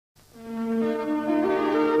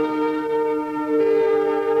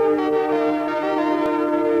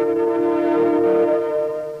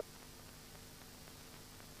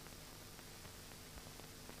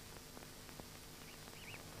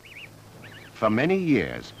For many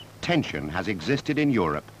years, tension has existed in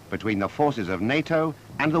Europe between the forces of NATO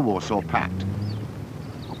and the Warsaw Pact.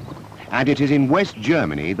 And it is in West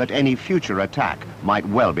Germany that any future attack might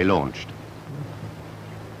well be launched.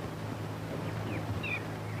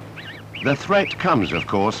 The threat comes, of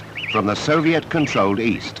course, from the Soviet-controlled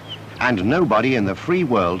East, and nobody in the free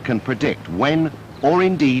world can predict when, or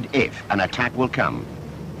indeed if, an attack will come.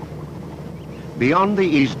 Beyond the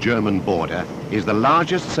East German border is the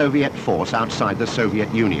largest Soviet force outside the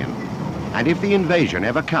Soviet Union. And if the invasion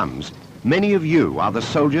ever comes, many of you are the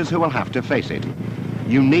soldiers who will have to face it.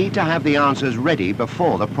 You need to have the answers ready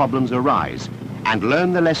before the problems arise, and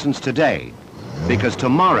learn the lessons today, because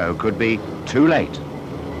tomorrow could be too late.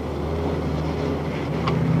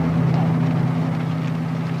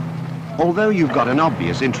 Although you've got an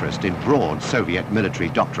obvious interest in broad Soviet military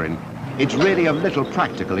doctrine, it's really of little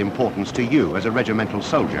practical importance to you as a regimental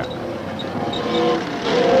soldier.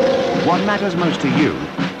 What matters most to you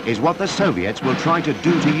is what the Soviets will try to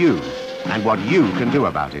do to you and what you can do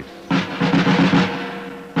about it.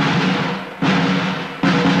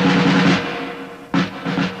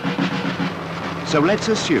 So let's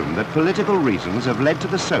assume that political reasons have led to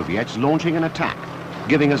the Soviets launching an attack,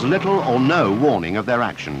 giving us little or no warning of their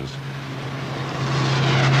actions.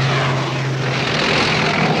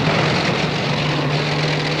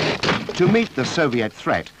 To meet the Soviet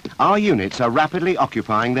threat, our units are rapidly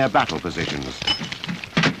occupying their battle positions.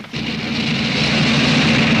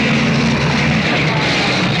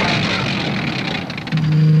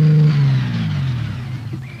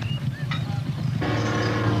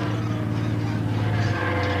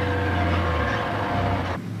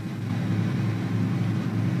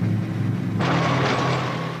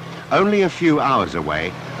 Only a few hours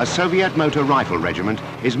away, a Soviet motor rifle regiment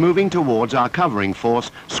is moving towards our covering force,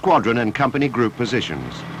 squadron and company group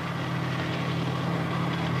positions.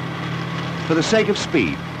 For the sake of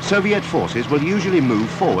speed, Soviet forces will usually move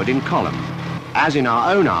forward in column. As in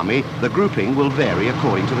our own army, the grouping will vary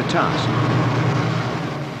according to the task.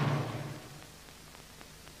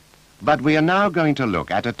 But we are now going to look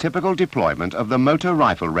at a typical deployment of the motor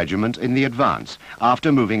rifle regiment in the advance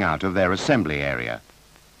after moving out of their assembly area.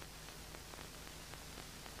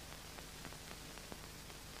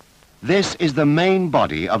 This is the main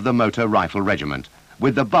body of the motor rifle regiment,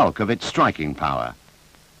 with the bulk of its striking power.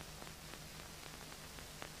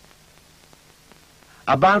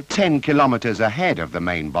 About 10 kilometers ahead of the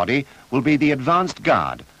main body will be the advanced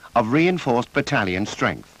guard of reinforced battalion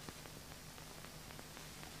strength.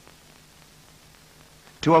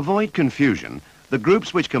 To avoid confusion, the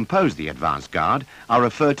groups which compose the advanced guard are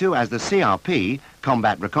referred to as the CRP,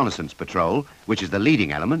 Combat Reconnaissance Patrol, which is the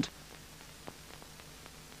leading element,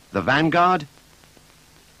 the vanguard,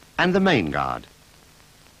 and the main guard.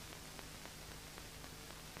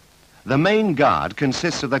 The main guard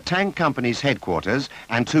consists of the tank company's headquarters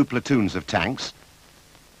and 2 platoons of tanks,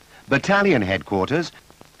 battalion headquarters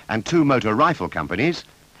and 2 motor rifle companies,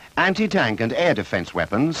 anti-tank and air defense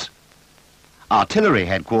weapons, artillery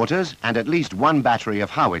headquarters and at least 1 battery of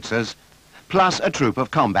howitzers, plus a troop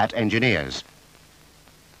of combat engineers.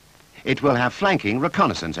 It will have flanking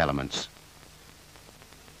reconnaissance elements.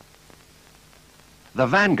 The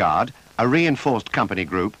vanguard, a reinforced company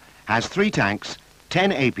group, has 3 tanks,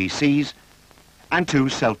 10 APCs, and 2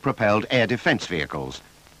 self-propelled air defense vehicles,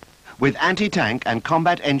 with anti-tank and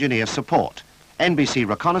combat engineer support, NBC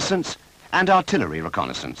reconnaissance, and artillery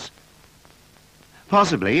reconnaissance.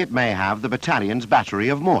 Possibly it may have the battalion's battery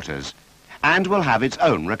of mortars, and will have its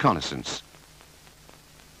own reconnaissance.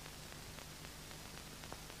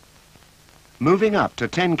 Moving up to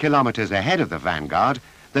 10 kilometers ahead of the vanguard,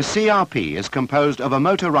 the CRP is composed of a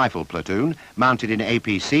motor rifle platoon mounted in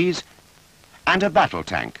APCs and a battle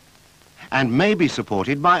tank, and may be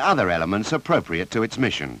supported by other elements appropriate to its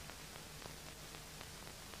mission.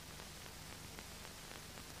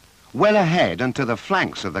 Well ahead and to the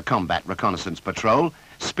flanks of the Combat Reconnaissance Patrol,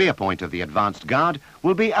 spear point of the advanced guard,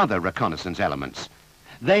 will be other reconnaissance elements.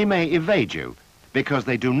 They may evade you because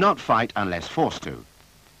they do not fight unless forced to.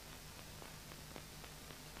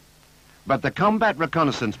 But the Combat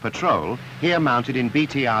Reconnaissance Patrol, here mounted in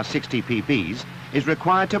BTR 60 PBs, is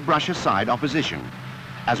required to brush aside opposition,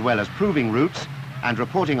 as well as proving routes and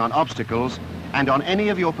reporting on obstacles and on any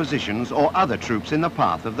of your positions or other troops in the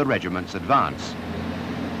path of the regiment's advance.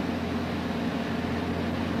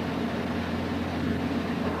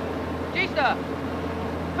 Gista!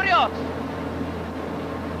 Вперед!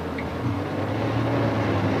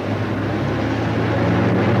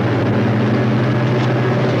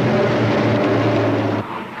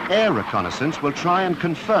 Air reconnaissance will try and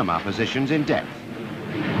confirm our positions in depth.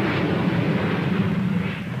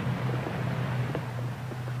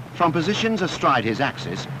 From positions astride his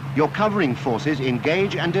axis, your covering forces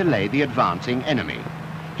engage and delay the advancing enemy,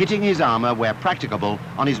 hitting his armour where practicable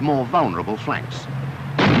on his more vulnerable flanks.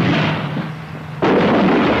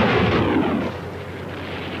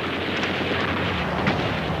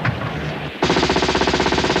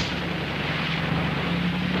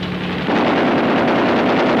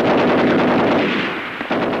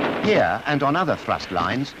 Here and on other thrust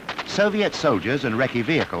lines, Soviet soldiers and recce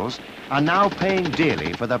vehicles are now paying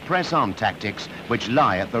dearly for the press-on tactics which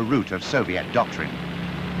lie at the root of Soviet doctrine.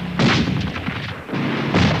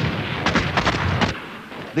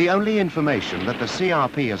 The only information that the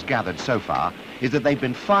CRP has gathered so far is that they've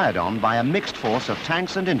been fired on by a mixed force of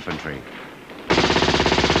tanks and infantry.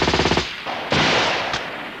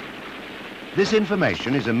 This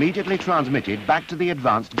information is immediately transmitted back to the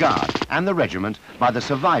advanced guard and the regiment by the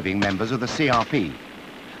surviving members of the CRP.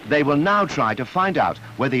 They will now try to find out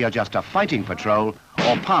whether you're just a fighting patrol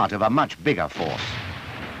or part of a much bigger force.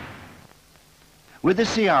 With the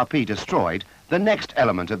CRP destroyed, the next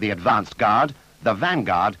element of the advanced guard, the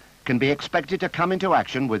vanguard, can be expected to come into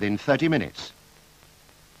action within 30 minutes.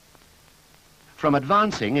 From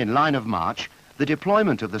advancing in line of march, the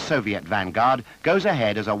deployment of the Soviet vanguard goes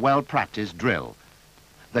ahead as a well-practiced drill.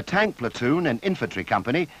 The tank platoon and infantry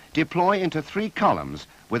company deploy into 3 columns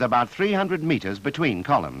with about 300 meters between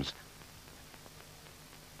columns.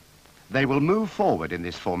 They will move forward in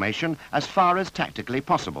this formation as far as tactically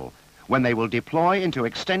possible, when they will deploy into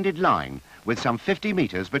extended line with some 50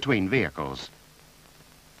 meters between vehicles.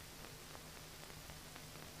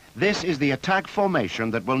 This is the attack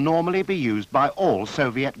formation that will normally be used by all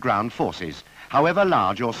Soviet ground forces, however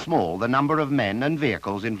large or small the number of men and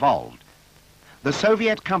vehicles involved. The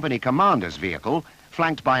Soviet company commander's vehicle,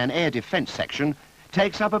 flanked by an air defense section,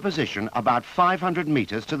 takes up a position about 500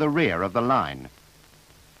 meters to the rear of the line.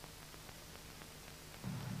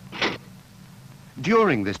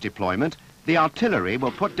 During this deployment, the artillery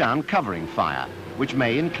will put down covering fire, which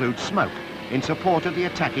may include smoke, in support of the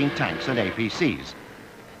attacking tanks and APCs.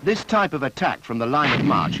 This type of attack from the line of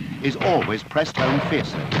march is always pressed home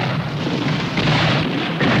fiercely.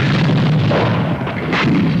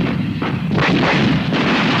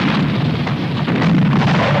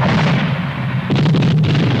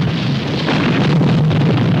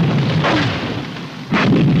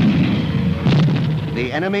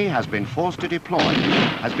 The enemy has been forced to deploy,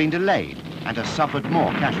 has been delayed, and has suffered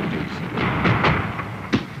more casualties.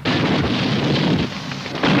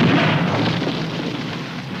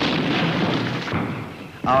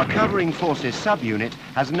 Our covering forces subunit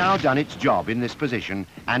has now done its job in this position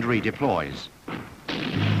and redeploys.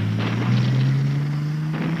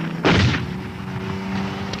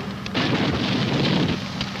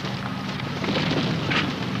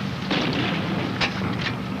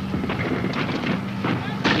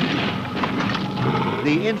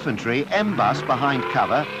 The infantry embus behind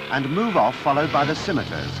cover and move off, followed by the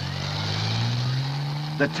scimitars.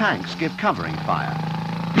 The tanks give covering fire.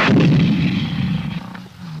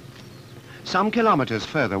 Some kilometers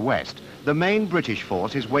further west, the main British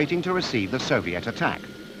force is waiting to receive the Soviet attack.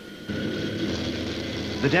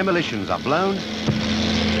 The demolitions are blown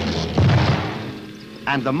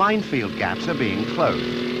and the minefield gaps are being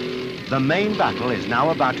closed. The main battle is now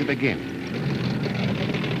about to begin.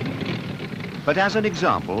 But as an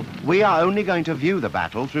example, we are only going to view the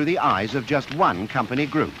battle through the eyes of just one company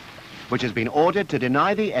group, which has been ordered to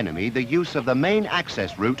deny the enemy the use of the main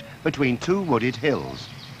access route between 2 wooded hills.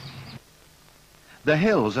 The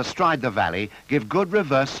hills astride the valley give good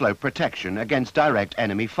reverse slope protection against direct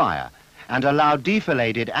enemy fire and allow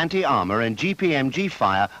defiladed anti-armor and GPMG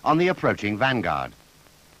fire on the approaching vanguard.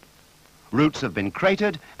 Routes have been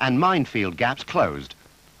cratered and minefield gaps closed.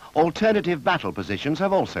 Alternative battle positions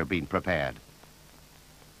have also been prepared.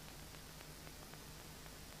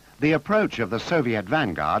 The approach of the Soviet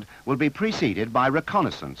vanguard will be preceded by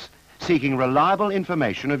reconnaissance, seeking reliable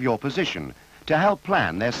information of your position to help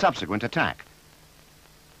plan their subsequent attack.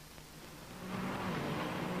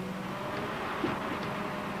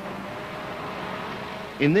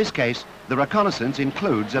 In this case, the reconnaissance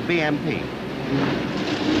includes a BMP.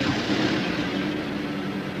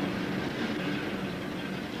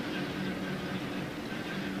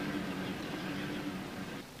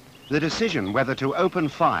 The decision whether to open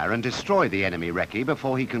fire and destroy the enemy recce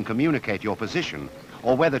before he can communicate your position,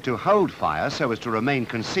 or whether to hold fire so as to remain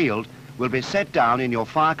concealed, will be set down in your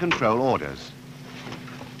fire control orders.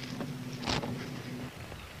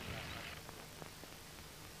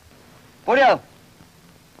 Poryal!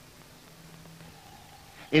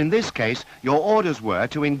 In this case, your orders were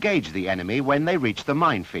to engage the enemy when they reach the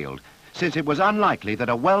minefield, since it was unlikely that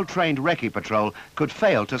a well-trained recce patrol could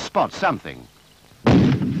fail to spot something.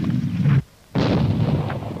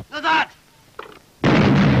 Назад!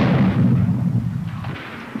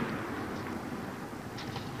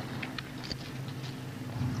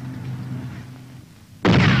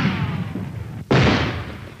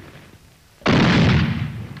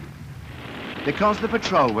 Because the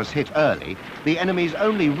patrol was hit early, the enemy's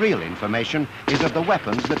only real information is of the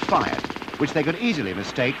weapons that fired, which they could easily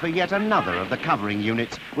mistake for yet another of the covering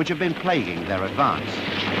units which have been plaguing their advance.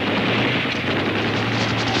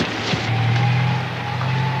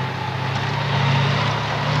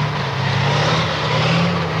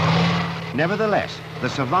 Nevertheless, the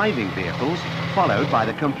surviving vehicles, followed by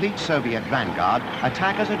the complete Soviet vanguard,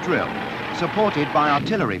 attack as a drill, supported by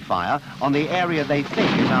artillery fire on the area they think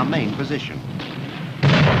is our main position.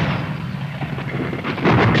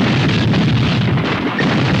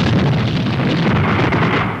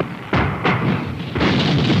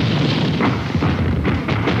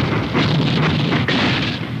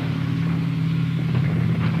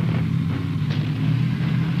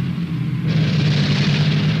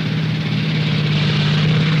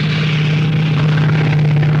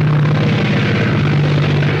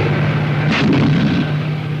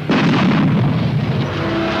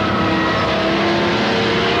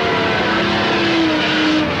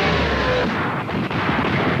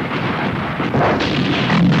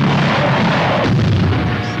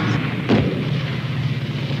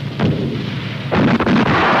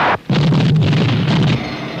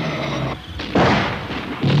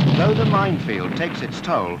 Though the minefield takes its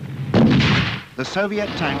toll, the Soviet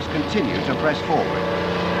tanks continue to press forward.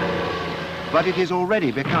 But it is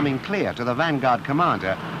already becoming clear to the vanguard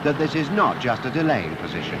commander that this is not just a delaying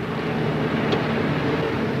position.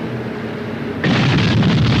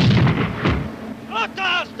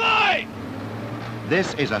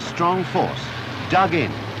 This is a strong force, dug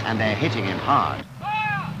in, and they're hitting him hard.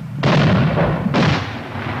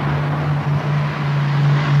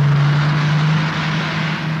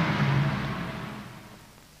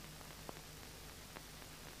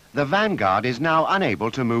 The vanguard is now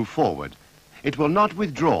unable to move forward. It will not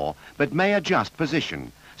withdraw, but may adjust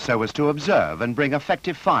position so as to observe and bring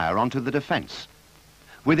effective fire onto the defense.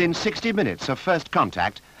 Within 60 minutes of first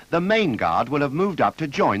contact, the main guard will have moved up to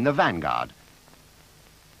join the vanguard.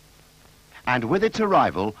 And with its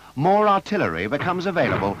arrival, more artillery becomes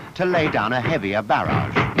available to lay down a heavier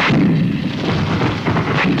barrage.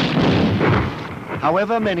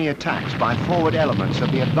 However many attacks by forward elements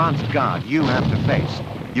of the advanced guard you have to face,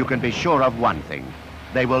 you can be sure of one thing: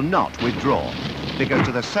 they will not withdraw, because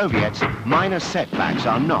to the Soviets, minor setbacks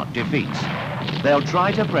are not defeats. They'll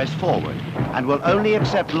try to press forward and will only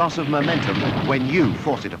accept loss of momentum when you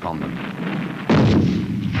force it upon them.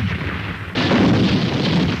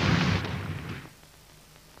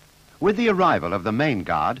 With the arrival of the main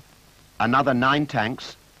guard, another 9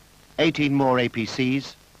 tanks, 18 more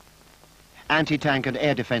APCs, anti-tank and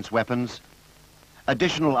air defense weapons,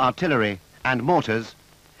 additional artillery and mortars,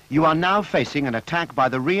 you are now facing an attack by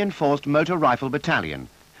the reinforced motor rifle battalion,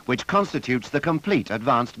 which constitutes the complete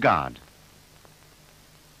advanced guard.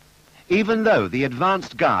 Even though the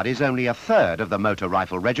advanced guard is only a third of the motor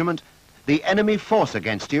rifle regiment, the enemy force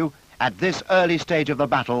against you at this early stage of the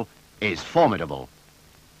battle is formidable.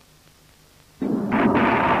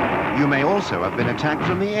 You may also have been attacked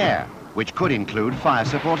from the air, which could include fire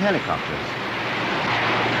support helicopters.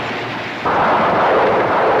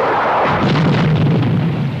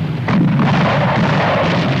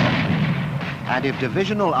 And if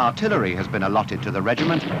divisional artillery has been allotted to the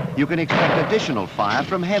regiment, you can expect additional fire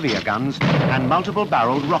from heavier guns and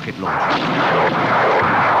multiple-barreled rocket launchers.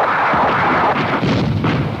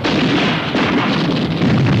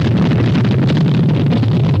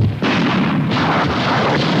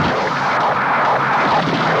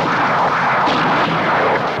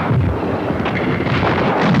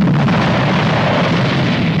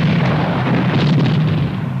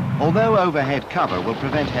 Although overhead cover will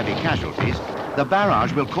prevent heavy casualties, the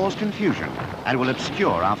barrage will cause confusion and will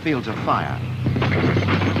obscure our fields of fire.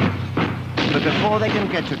 But before they can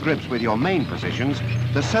get to grips with your main positions,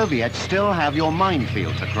 the Soviets still have your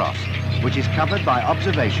minefield to cross, which is covered by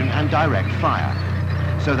observation and direct fire.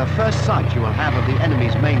 So the first sight you will have of the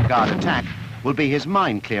enemy's main guard attack will be his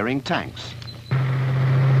mine-clearing tanks.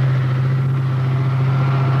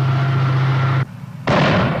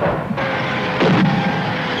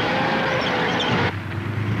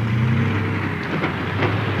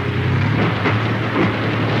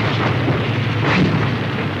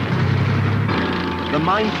 The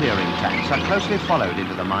mine-clearing tanks are closely followed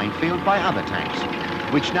into the minefield by other tanks,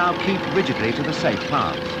 which now keep rigidly to the safe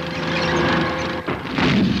paths.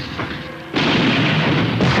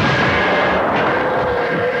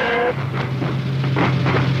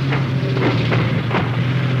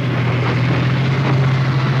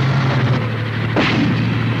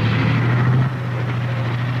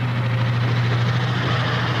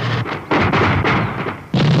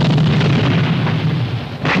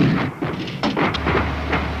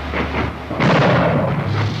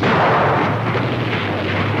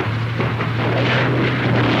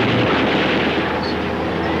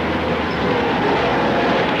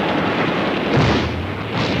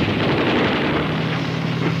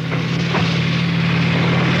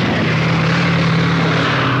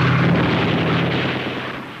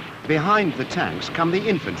 Behind the tanks come the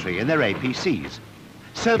infantry in their APCs.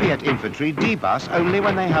 Soviet infantry debus only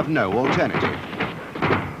when they have no alternative.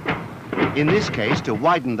 In this case, to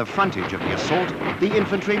widen the frontage of the assault, the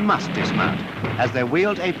infantry must dismount, as their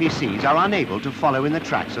wheeled APCs are unable to follow in the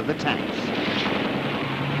tracks of the tanks.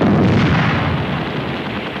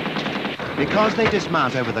 Because they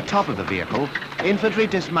dismount over the top of the vehicle, infantry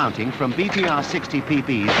dismounting from BTR-60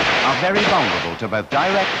 PBs are very vulnerable to both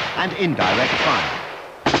direct and indirect fire.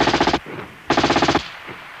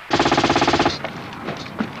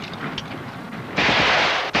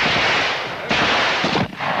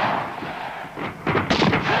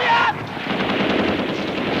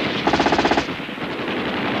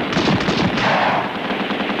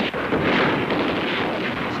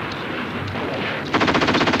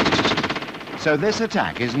 So this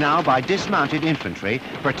attack is now by dismounted infantry,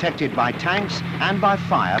 protected by tanks and by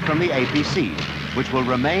fire from the APCs, which will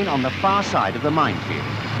remain on the far side of the minefield.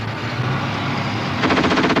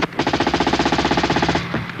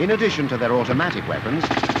 In addition to their automatic weapons,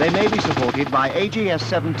 they may be supported by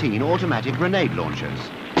AGS-17 automatic grenade launchers.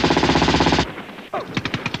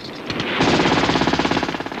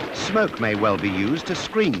 Smoke may well be used to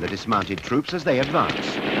screen the dismounted troops as they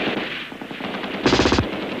advance.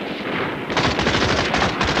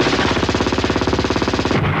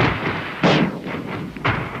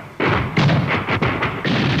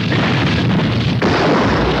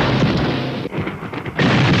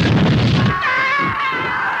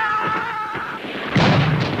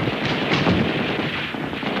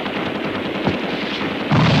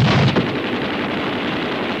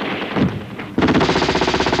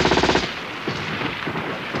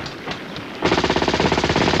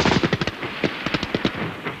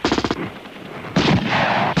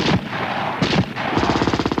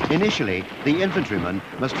 Initially, the infantrymen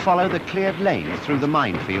must follow the cleared lanes through the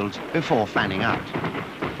minefields before fanning out.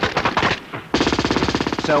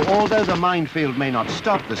 So although the minefield may not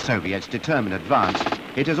stop the Soviets' determined advance,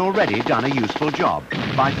 it has already done a useful job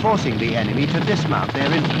by forcing the enemy to dismount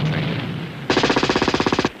their infantry.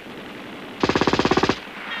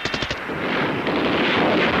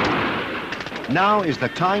 Now is the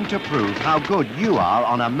time to prove how good you are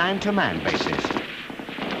on a man-to-man basis.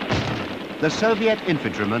 The Soviet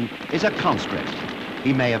infantryman is a conscript.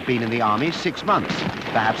 He may have been in the army 6 months,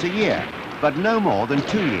 perhaps a year, but no more than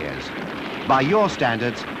 2 years. By your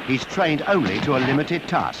standards, he's trained only to a limited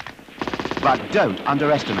task. But don't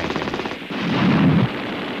underestimate him.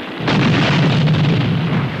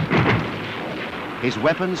 His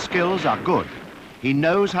weapons skills are good. He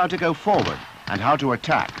knows how to go forward and how to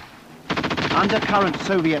attack. Under current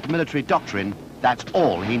Soviet military doctrine, that's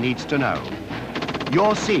all he needs to know.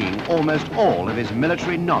 You're seeing almost all of his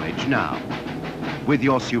military knowledge now. With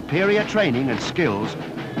your superior training and skills,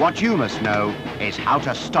 what you must know is how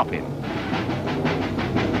to stop him.